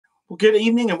Well, good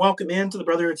evening and welcome into the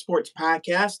Brotherhood Sports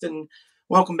Podcast, and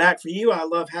welcome back for you. I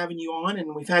love having you on,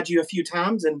 and we've had you a few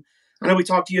times. And I know we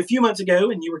talked to you a few months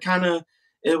ago, and you were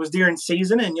it was during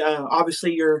season, and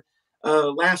obviously your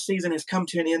last season has come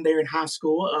to an end there in high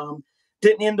school.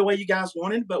 Didn't end the way you guys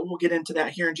wanted, but we'll get into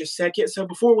that here in just a second. So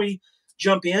before we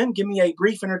jump in, give me a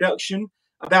brief introduction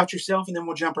about yourself, and then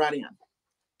we'll jump right in.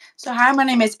 So hi, my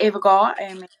name is Ava Gall. I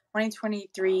am a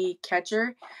 2023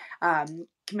 catcher,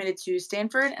 committed to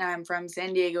Stanford, and I'm from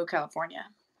San Diego, California.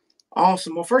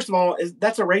 Awesome. Well, first of all,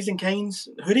 that's a Raising Cane's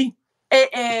hoodie? It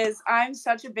is. I'm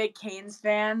such a big Canes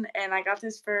fan, and I got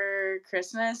this for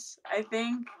Christmas, I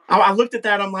think. I looked at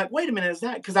that. I'm like, wait a minute, is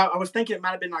that? Because I was thinking it might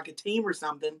have been like a team or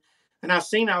something. And I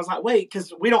was like, wait,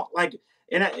 because we don't like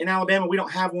in Alabama, we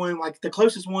don't have one. Like the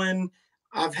closest one,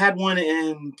 I've had one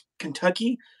in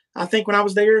Kentucky, I think, when I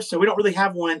was there. So we don't really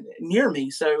have one near me.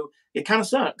 So it kind of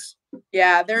sucks.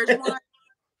 Yeah, there's one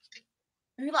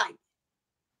maybe like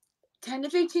 10 to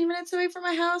 15 minutes away from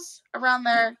my house, around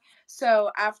there. So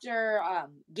after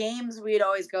games, we'd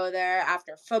always go there.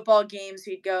 After football games,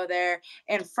 we'd go there.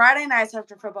 And Friday nights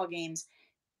after football games,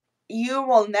 you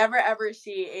will never, ever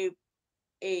see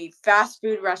a fast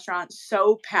food restaurant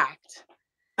so packed.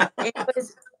 It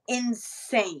was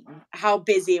insane how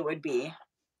busy it would be.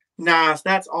 Nice.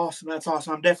 That's awesome. That's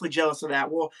awesome. I'm definitely jealous of that.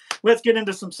 Well, let's get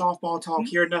into some softball talk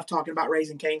here. Enough talking about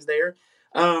Raising Cane's there.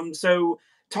 So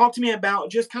talk to me about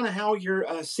just kind of how your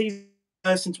season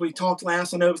was since we talked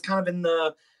last. I know it was kind of in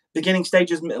the beginning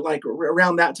stages, like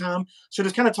around that time. So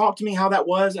just kind of talk to me how that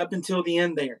was up until the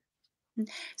end there.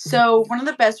 So one of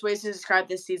the best ways to describe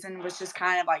this season was just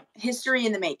kind of like history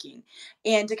in the making.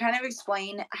 And to kind of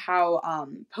explain how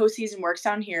postseason works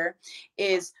down here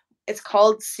is it's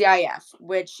called CIF,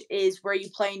 which is where you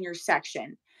play in your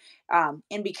section.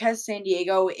 And because San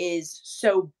Diego is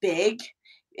so big,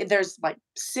 there's like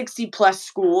 60 plus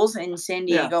schools in San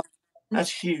Diego. Yeah,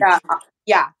 that's huge.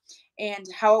 Yeah. And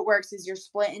how it works is you're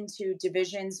split into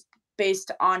divisions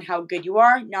based on how good you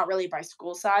are, not really by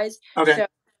school size. Okay. So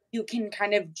you can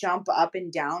kind of jump up and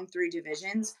down through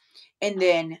divisions, and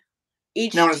then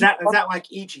each. Now, is that like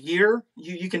each year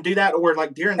you can do that, or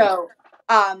like during the?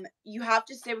 You have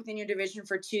to stay within your division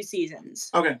for 2 seasons.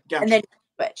 Okay, gotcha. And then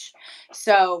switch.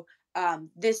 So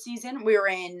this season we were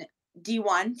in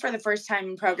D1 for the first time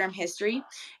in program history,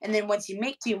 and then once you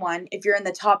make D1, if you're in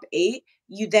the top 8,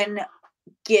 you then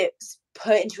get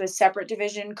put into a separate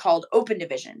division called Open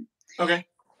Division. Okay.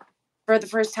 For the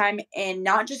first time in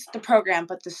not just the program,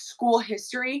 but the school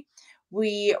history,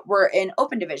 we were in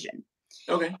Open Division.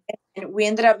 Okay. And we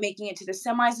ended up making it to the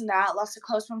semis in that, lost a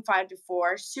close one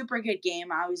 5-4. Super good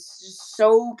game. I was just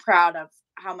so proud of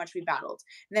how much we battled.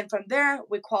 And then from there,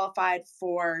 we qualified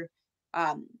for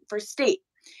state.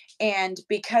 And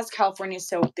because California is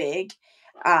so big,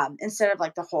 instead of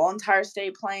like the whole entire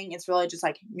state playing, it's really just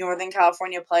like Northern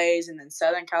California plays and then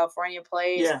Southern California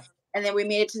plays. Yeah. And then we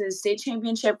made it to the state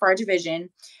championship for our division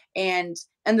and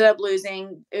ended up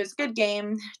losing. It was a good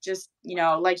game. Just,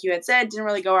 like you had said, didn't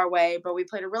really go our way, but we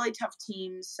played a really tough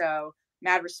team. So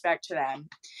mad respect to them.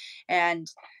 And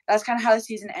that's kind of how the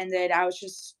season ended. I was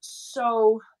just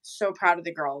so, so proud of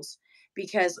the girls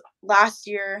because at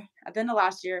the end of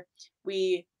last year,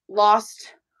 we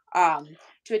lost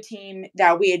to a team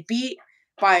that we had beat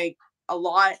by a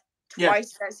lot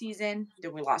twice that season.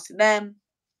 Then we lost to them.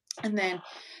 And then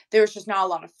there was just not a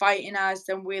lot of fight in us.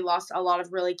 Then we lost a lot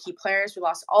of really key players. We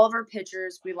lost all of our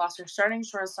pitchers. We lost our starting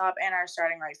shortstop and our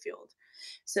starting right field.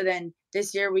 So then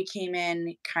this year we came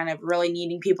in kind of really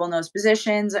needing people in those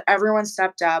positions. Everyone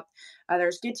stepped up.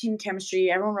 There's good team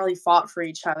chemistry. Everyone really fought for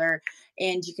each other.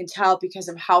 And you can tell because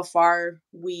of how far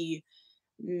we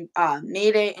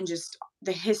made it and just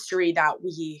the history that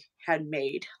we had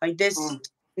made. Like this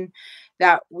team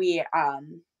that we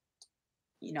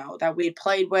that we had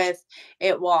played with,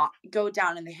 it will go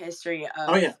down in the history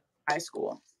of high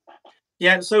school.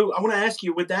 Yeah, so I want to ask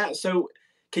you with that, so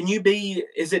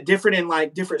is it different in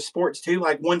like different sports too?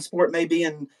 Like one sport may be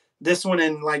in this one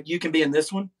and like you can be in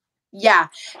this one? Yeah.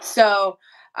 So,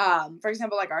 for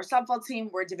example, like our softball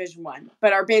team, we're Division 1,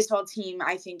 but our baseball team,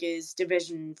 I think, is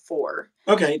Division 4.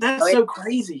 Okay, that's so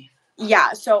crazy.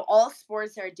 Yeah, so all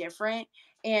sports are different.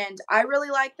 And I really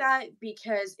like that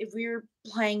because if we were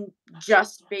playing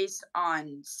just based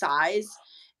on size,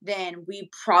 then we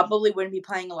probably wouldn't be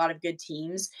playing a lot of good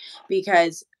teams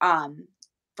because,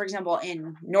 for example,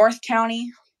 in North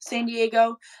County, San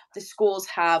Diego, the schools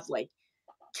have like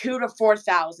 2,000 to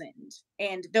 4,000,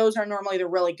 and those are normally the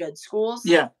really good schools.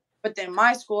 Yeah. But then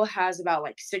my school has about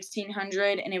like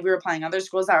 1,600, and if we were playing other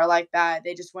schools that are like that,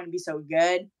 they just wouldn't be so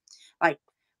good. Like,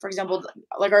 for example,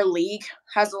 like our league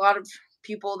has a lot of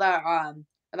people that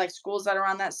like schools that are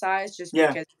around that size, just Yeah.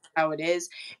 because how it is.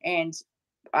 And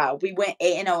we went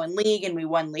 8-0 in league, and we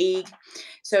won league.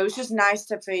 So it was just nice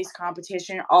to face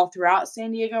competition all throughout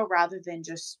San Diego rather than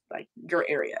just like your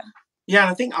area.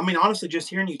 Yeah, and I mean, honestly, just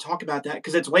hearing you talk about that,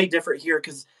 because it's way different here,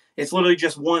 because it's literally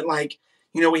just one, like,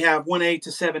 we have 1A to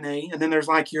 7A, and then there's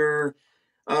like there's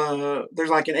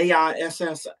like an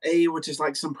AISSA, which is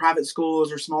like some private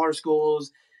schools or smaller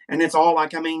schools, and it's all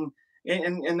like, I mean,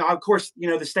 and of course,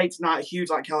 the state's not huge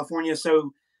like California,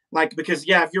 so like, because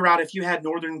yeah, if you're right, if you had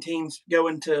northern teams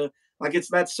going to, like,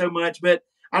 that's so much, but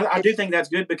I do think that's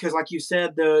good, because like you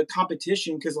said, the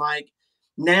competition, because like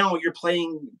now you're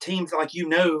playing teams like,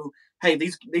 hey,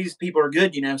 these people are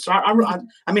good, so I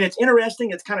mean, it's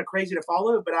interesting, it's kind of crazy to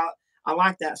follow, but I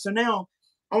like that. So now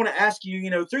I want to ask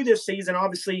you, through this season,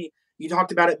 obviously, you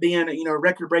talked about it being,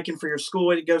 record breaking for your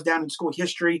school. It goes down in school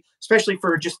history, especially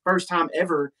for just first time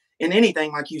ever in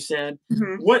anything, like you said.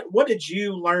 Mhm. What did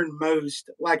you learn most?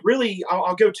 Like, really,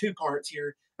 I'll go two parts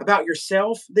here, about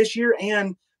yourself this year,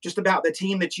 and just about the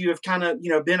team that you have kind of,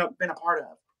 been a part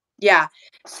of. Yeah.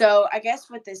 So I guess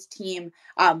with this team,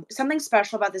 something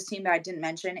special about this team that I didn't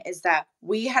mention is that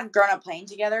we had grown up playing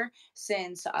together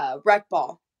since rec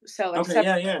ball. So like Okay, seven,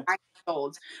 yeah, yeah, 9 years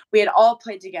old, we had all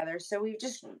played together. So we've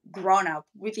just grown up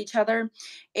with each other.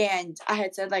 And I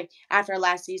had said like after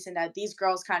last season that these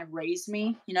girls kind of raised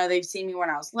me. They've seen me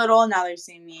when I was little. Now they've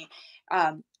seen me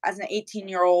as an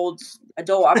 18-year-old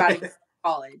adult about to go to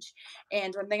college.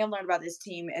 And one thing I've learned about this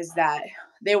team is that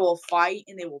they will fight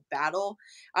and they will battle.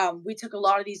 We took a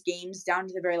lot of these games down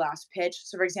to the very last pitch.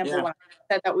 So, for example, yeah. when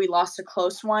I said that we lost a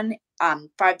close one,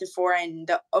 5-4 in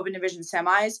the Open Division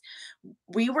semis,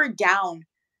 we were down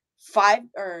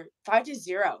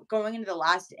 5-0 going into the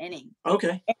last inning.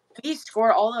 Okay, And we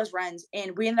scored all those runs,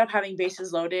 and we ended up having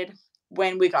bases loaded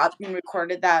when we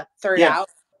recorded that third yeah, out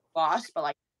loss. But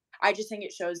like, I just think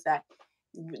it shows that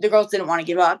the girls didn't want to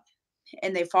give up,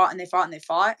 and they fought and they fought and they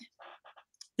fought.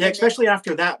 yeah. And then Especially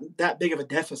after that big of a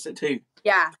deficit too.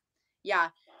 yeah, yeah.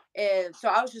 So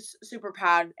I was just super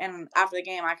proud, and after the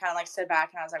game, I kind of like stood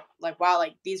back and I was like, wow,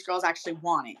 like these girls actually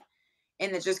want it,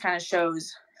 and it just kind of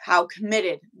shows how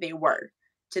committed they were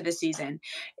to the season.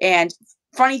 And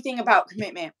funny thing about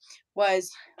commitment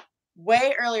was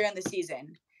way earlier in the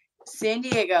season, San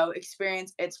Diego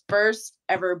experienced its first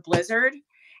ever blizzard,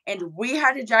 and we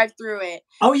had to drive through it.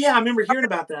 Oh yeah, I remember hearing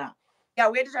about that. Yeah,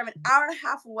 we had to drive an hour and a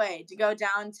half away to go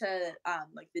down to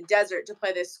like the desert to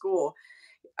play this school,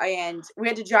 and we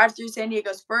had to drive through San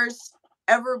Diego's first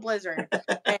ever blizzard.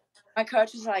 And my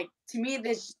coach was like, "To me,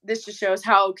 this just shows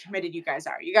how committed you guys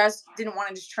are. You guys didn't want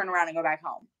to just turn around and go back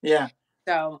home." Yeah,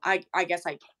 So I guess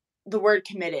like the word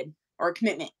committed or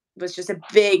commitment was just a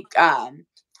big theme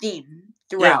yeah,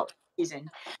 throughout the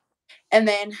season. And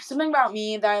then something about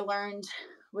me that I learned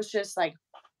was just like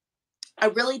I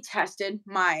really tested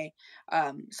my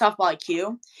softball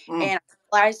IQ, mm, and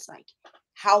I realized like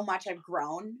how much I've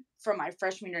grown from my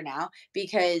freshman year now.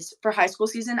 Because for high school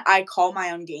season, I call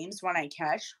my own games when I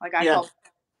catch. Like I yeah, call,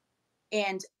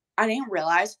 and I didn't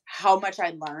realize how much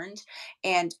I learned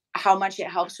and how much it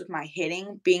helps with my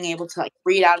hitting, being able to like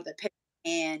read out of the pitch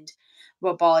and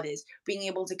what ball it is, being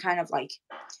able to kind of like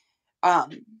um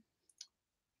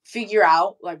figure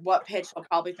out like what pitch I'll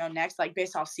probably throw next, like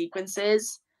based off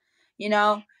sequences, you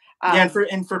know. yeah. Um,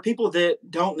 And for people that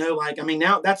don't know, like, I mean,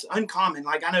 now that's uncommon.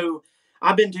 Like, I know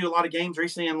I've been to a lot of games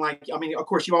recently, and like, I mean, of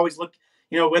course, you always look,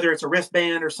 whether it's a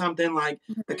wristband or something, like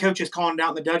the mhm. coach is calling it out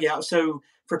in the dugout. So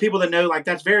for people that know, like,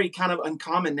 that's very kind of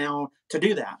uncommon now to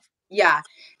do that. Yeah.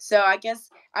 So I guess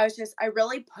I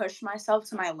really pushed myself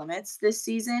to my limits this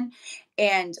season,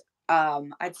 and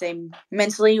I'd say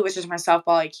mentally, which is my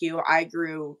softball IQ, I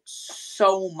grew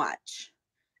so much,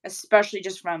 especially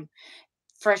just from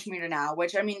freshman year to now,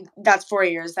 which I mean that's 4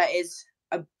 years. That is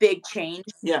a big change.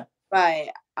 Yeah, But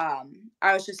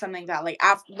I was just something that like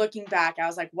after looking back, I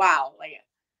was like, wow, like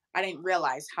I didn't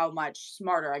realize how much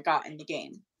smarter I got in the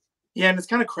game. yeah, and it's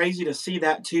kind of crazy to see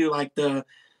that too, like the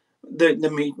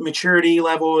maturity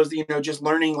level is, just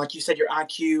learning, like you said, your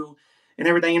IQ and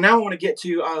everything. And now I want to get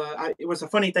to, it was a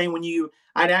funny thing when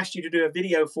I'd asked you to do a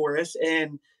video for us,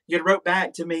 and you had wrote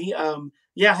back to me,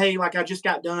 yeah, hey, like I just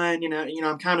got done,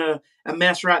 I'm kind of a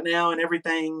mess right now and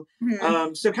everything.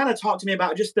 Mhm. So kind of talk to me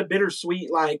about just the bittersweet,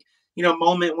 like,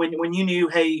 moment when you knew,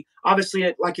 hey, obviously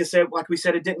it, like you said, like we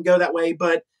said, it didn't go that way,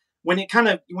 but when you kind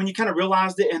of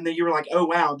realized it, and then you were like, oh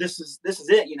wow, this is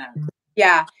it.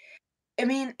 Yeah. I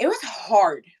mean, it was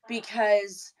hard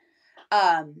because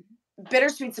um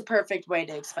bittersweet's the perfect way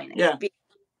to explain it. Yeah,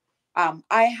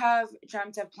 I have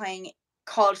dreamt of playing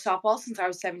college softball since I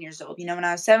was 7 years old. When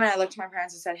I was 7, I looked at my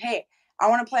parents and said, "Hey, I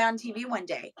want to play on TV one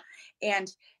day.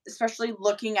 And especially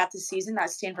looking at the season that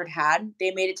Stanford had,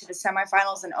 they made it to the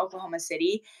semifinals in Oklahoma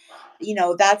City.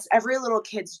 That's every little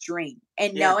kid's dream.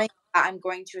 And Yeah. knowing that I'm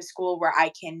going to a school where I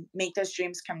can make those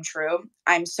dreams come true,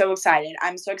 I'm so excited.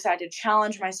 I'm so excited to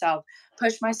challenge myself,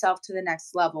 push myself to the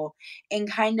next level,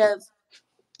 and kind of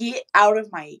get out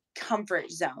of my comfort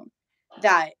zone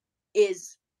that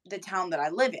is the town that I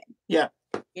live in. Yeah.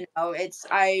 When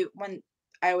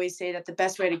I always say that the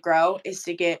best way to grow is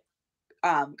to get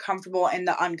comfortable in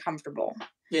the uncomfortable.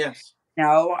 Yes.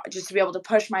 Just to be able to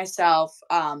push myself,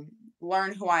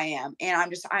 learn who I am.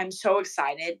 And I'm so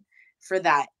excited for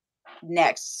that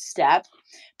next step.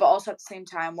 But also at the same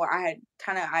time, what I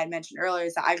had mentioned earlier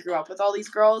is that I grew up with all these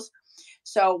girls.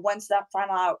 So once that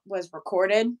final out was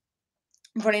recorded,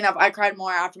 funny enough, I cried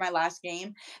more after my last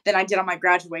game than I did on my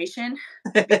graduation.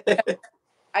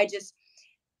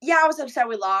 I was upset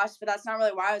we lost, but that's not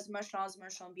really why I was emotional. I was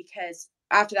emotional because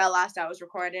after that last out was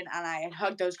recorded and I had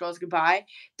hugged those girls goodbye,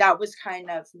 that was kind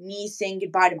of me saying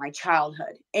goodbye to my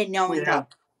childhood and knowing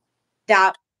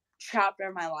that chapter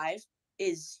of my life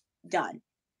is done.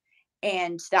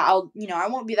 And that I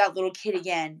won't be that little kid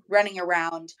again running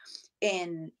around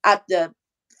at the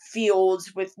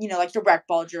fields with, like the rec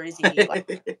ball jersey.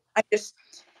 Like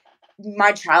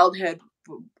my childhood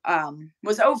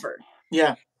was over.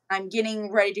 Yeah. I'm getting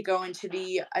ready to go into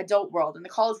the adult world and the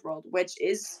college world, which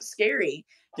is scary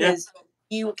because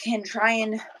you can try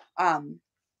and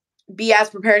be as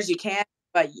prepared as you can,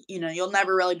 but you'll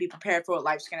never really be prepared for what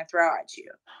life's going to throw at you.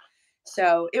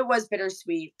 So it was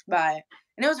bittersweet, and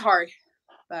it was hard,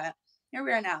 but here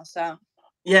we are now. So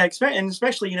yeah, and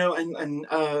especially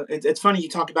it's funny you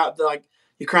talk about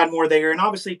you cried more there, and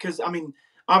obviously because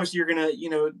obviously you're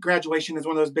gonna graduation is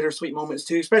one of those bittersweet moments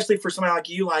too, especially for somebody like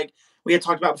you. Like we had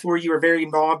talked about before, you were very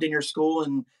involved in your school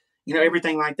and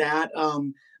everything like that.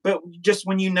 But just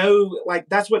when like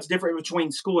that's what's different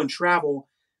between school and travel,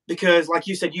 because like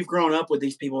you said, you've grown up with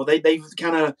these people. They've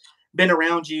kind of been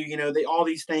around you. All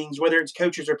these things, whether it's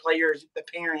coaches or players, the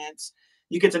parents.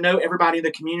 You get to know everybody in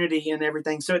the community and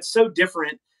everything. So it's so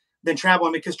different than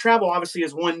traveling, because travel obviously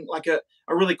is one like a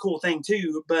really cool thing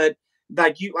too. But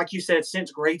like you said, since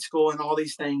grade school and all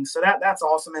these things. So that's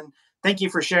awesome. And thank you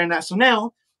for sharing that. So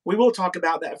now we will talk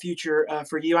about that future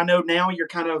for you. I know now you're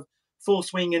kind of full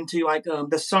swing into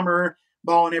the summer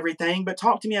ball and everything, but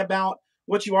talk to me about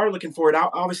what you are looking for.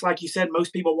 Obviously, like you said,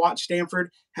 most people watch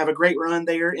Stanford have a great run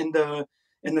there in the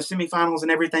semifinals and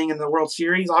everything in the World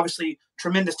Series. Obviously,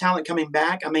 tremendous talent coming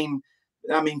back. I mean,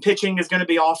 pitching is going to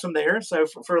be awesome there. So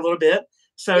for a little bit.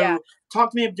 So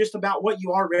talk to me just about what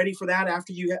you are ready for that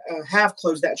after you have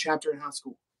closed that chapter in high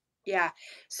school. Yeah.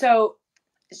 So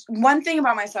one thing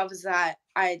about myself is that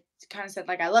I kind of said,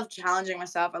 I love challenging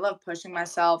myself. I love pushing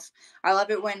myself. I love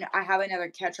it when I have another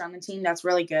catcher on the team that's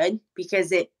really good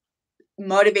because it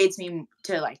motivates me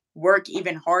to work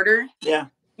even harder. Yeah.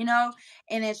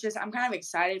 And it's just, I'm kind of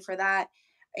excited for that.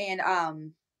 And I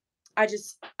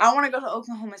want to go to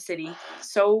Oklahoma City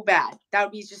so bad. That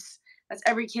would be that's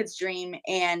every kid's dream.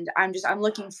 And I'm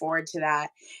looking forward to that.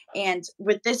 And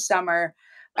with this summer,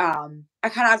 I kind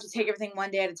of have to take everything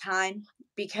one day at a time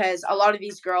because a lot of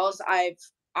these girls, I've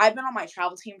been on my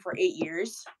travel team for 8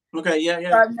 years. Okay. Yeah.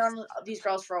 So I've known these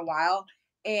girls for a while.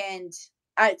 And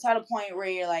it's at a point where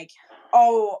you're like,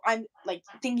 oh, I'm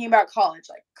thinking about college,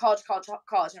 college.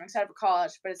 I'm excited for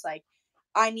college, but it's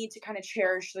I need to kind of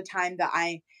cherish the time that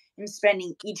I am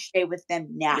spending each day with them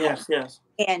now. Yes.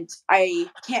 And I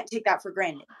can't take that for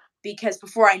granted because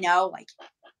before I know,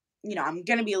 I'm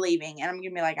going to be leaving and I'm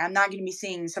going to be I'm not going to be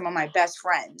seeing some of my best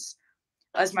friends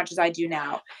as much as I do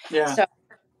now. Yeah. So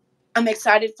I'm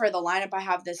excited for the lineup I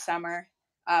have this summer.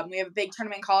 We have a big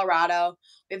tournament in Colorado.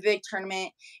 We have a big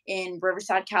tournament in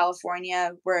Riverside,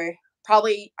 California, where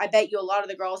probably, I bet you a lot of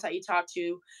the girls that you talk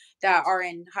to that are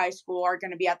in high school are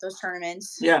going to be at those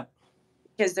tournaments. Yeah.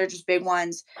 Because they're just big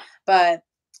ones. But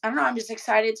I don't know. I'm just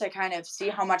excited to kind of see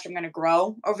how much I'm going to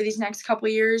grow over these next couple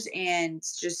of years and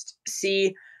just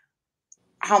see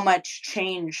how much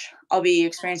change I'll be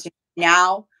experiencing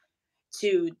now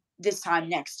to this time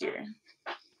next year.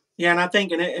 Yeah, and I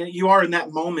think and you are in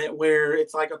that moment where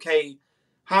it's okay,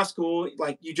 high school,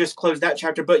 you just closed that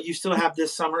chapter, but you still have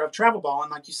this summer of travel ball.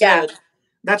 And like you said,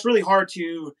 that's really hard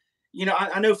to,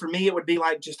 I know for me it would be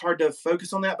just hard to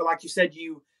focus on that. But like you said,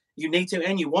 you need to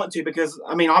and you want to because,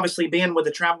 obviously being with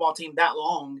the travel ball team that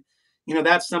long,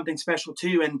 that's something special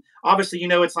too. And obviously,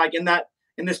 it's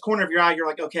in this corner of your eye, you're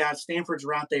okay, Stanford's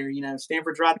right there,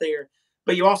 Stanford's right there.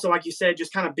 But you also, like you said,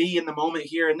 just kind of be in the moment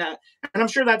here and that. And I'm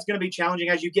sure that's going to be challenging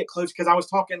as you get close. Because I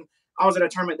was at a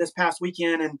tournament this past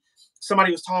weekend and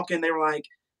somebody was talking. They were like,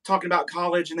 talking about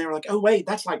college, and they were like, "Oh wait,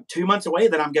 that's like 2 months away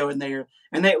that I'm going there,"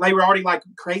 and they were already like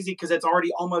crazy because it's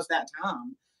already almost that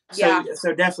time. So Yeah.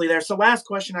 so definitely there. So last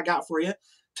question I got for you: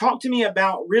 talk to me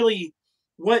about really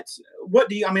what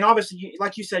do you? I mean, obviously,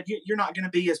 like you said, you're not going to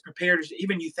be as prepared as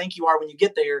even you think you are when you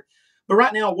get there. But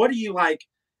right now, what do you like?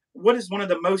 What is one of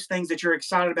the most things that you're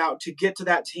excited about to get to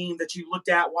that team that you looked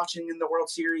at watching in the World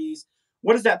Series?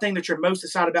 What is that thing that you're most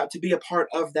excited about to be a part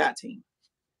of that team?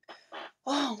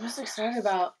 Oh, I'm most excited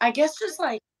about. I guess just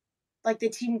like the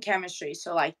team chemistry.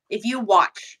 So like if you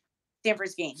watch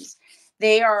Stanford's games,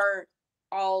 they are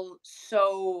all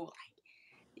so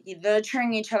they're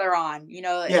cheering each other on.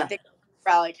 Yeah. They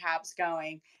rally caps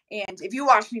going. And if you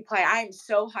watch me play, I am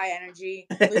so high energy.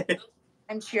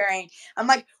 I'm cheering. I'm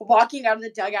like walking out of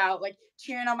the dugout, like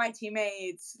cheering on my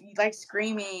teammates, like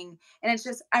screaming. And it's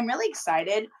just I'm really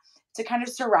excited to kind of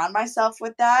surround myself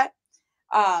with that.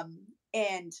 Um,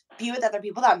 and be with other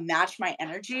people that match my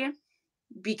energy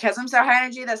because I'm so high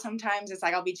energy that sometimes it's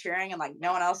like I'll be cheering and like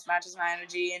no one else matches my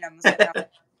energy and I'm just like, no.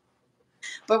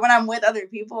 But when I'm with other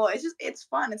people, it's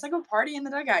fun. It's like a party in the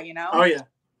dugout. Oh yeah.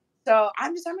 So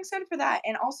I'm excited for that.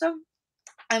 And also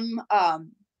I'm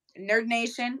Nerd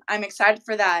Nation. I'm excited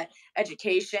for that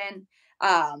education.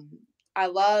 Um I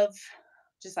love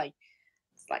just like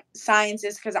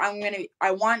sciences because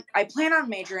I plan on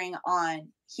majoring on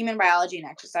human biology and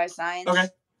exercise Okay.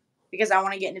 science because I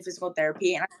want to get into physical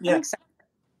therapy and I'm Yeah.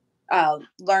 excited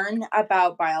learn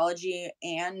about biology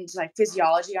and like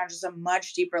physiology on just a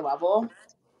much deeper level.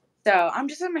 So I'm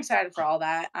excited for all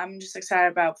that. I'm just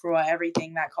excited about for what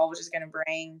everything that college is going to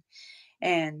bring,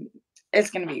 and it's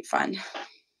going to be fun.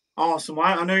 Awesome.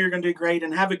 Well, I know you're going to do great,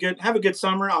 and have a good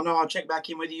summer. I know I'll check back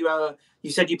in with you.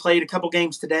 You said you played a couple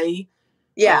games today.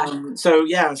 Yeah. So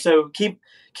yeah, so keep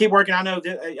working. I know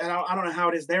that I don't know how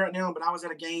it is there right now, but I was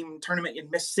at a game tournament in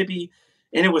Mississippi,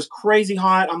 and it was crazy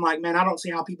hot. I'm like, man, I don't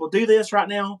see how people do this right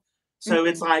now. So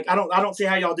it's Mhm. like I don't see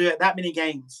how y'all do it that many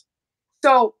games.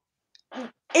 So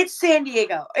it's San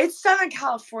Diego. It's Southern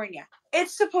California.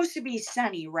 It's supposed to be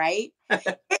sunny, right?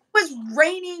 It was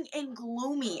raining and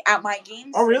gloomy at my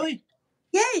games Oh today. really?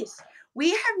 Yes,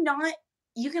 we have not.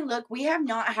 You can look. We have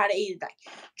not had a like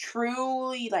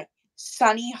truly like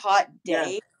sunny hot Yeah.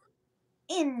 day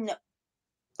in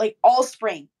like all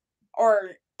spring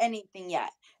or anything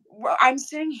yet. I'm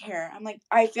sitting here. I'm like,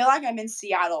 I feel like I'm in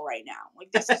Seattle right now.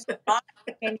 Like this is not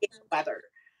San Diego weather.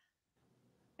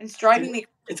 It's driving me.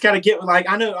 It's got to get like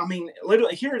I know. I mean,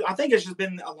 literally here, I think it's just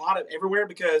been a lot of everywhere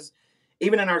because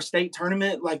even in our state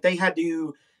tournament, like they had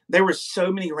to. There were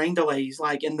so many rain delays,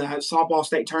 like in the softball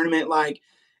state tournament, like,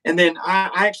 and then I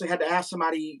actually had to ask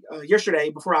somebody yesterday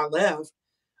before I left,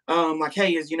 like,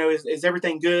 hey, is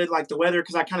everything good? Like the weather,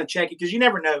 because I kind of check it because you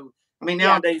never know. I mean, Yeah,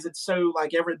 nowadays it's so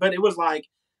like but it was like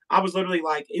I was literally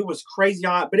like it was crazy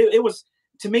hot, but it was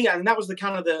to me, and that was the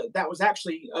kind of that was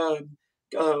actually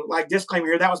like disclaimer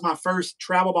here. That was my first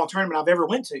travel ball tournament I've ever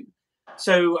went to,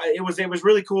 so it was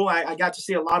really cool. I got to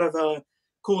see a lot of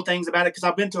cool things about it because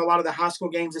I've been to a lot of the high school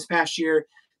games this past year,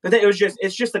 but it was just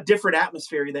it's just a different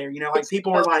atmosphere there. Like it's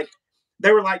people were so like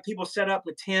they were like people set up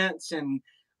with tents and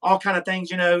all kind of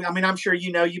things. I mean, I'm sure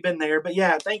you've been there, but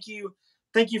yeah, thank you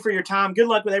for your time. Good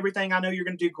luck with everything. I know you're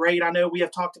going to do great. I know we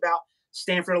have talked about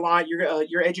Stanford a lot.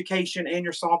 Your education and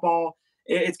your softball.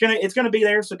 It's gonna be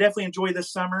there. So definitely enjoy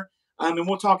this summer. And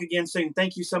we'll talk again soon.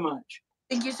 Thank you so much.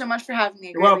 Thank you so much for having me.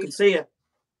 A You're great welcome. week. See ya.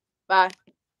 Bye.